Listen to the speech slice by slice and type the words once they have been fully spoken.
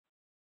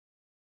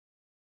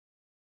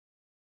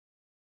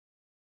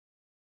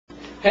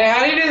Hey,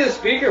 how do you do the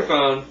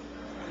speakerphone?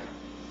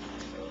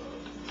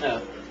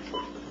 Oh.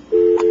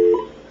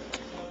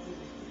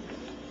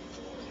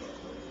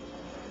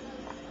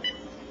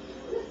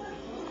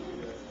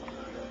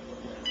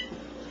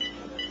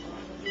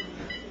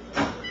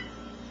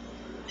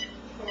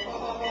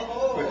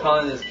 We're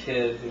calling this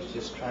kid who's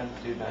just trying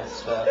to do nice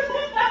stuff.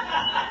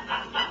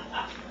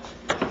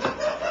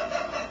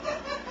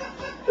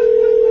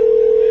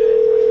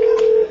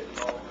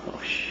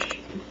 Oh, shit.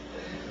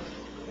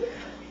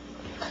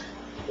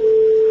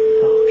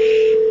 Oh,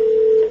 shit.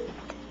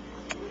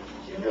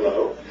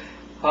 Hello?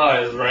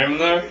 Hi, is Raymond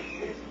there?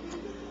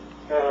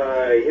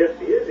 Yes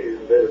he is. He's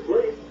in bed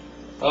asleep.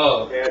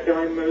 Oh, May I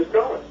tell him who's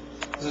calling?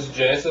 is this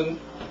Jason?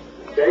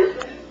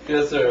 Jason?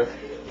 Yes, sir.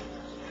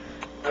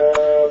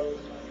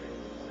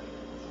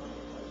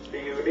 Do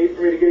you need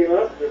for me to get him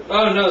up?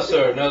 Oh, no,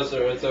 sir. No,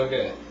 sir. It's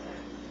okay.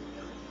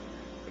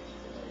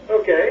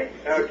 Okay.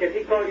 Can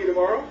he call you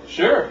tomorrow?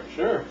 Sure,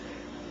 sure.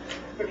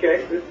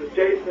 Okay. This is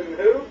Jason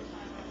who?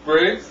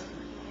 Briggs?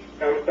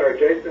 I'm sorry,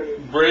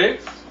 Jason...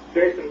 Briggs?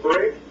 Jason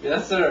Briggs?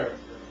 Yes, sir.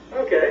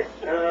 Okay.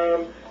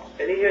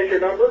 And he has your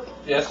number?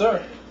 Yes,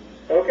 sir.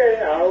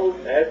 Okay. I'll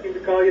ask him to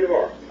call you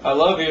tomorrow. I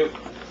love you.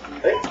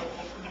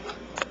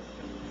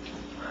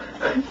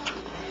 Thanks.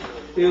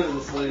 He was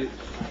asleep.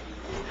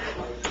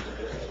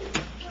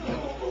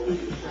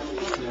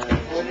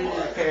 What did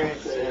your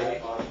parents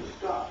say?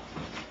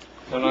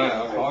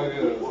 I'll call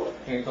you.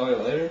 Can I call you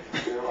later?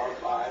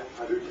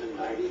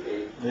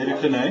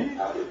 Later tonight?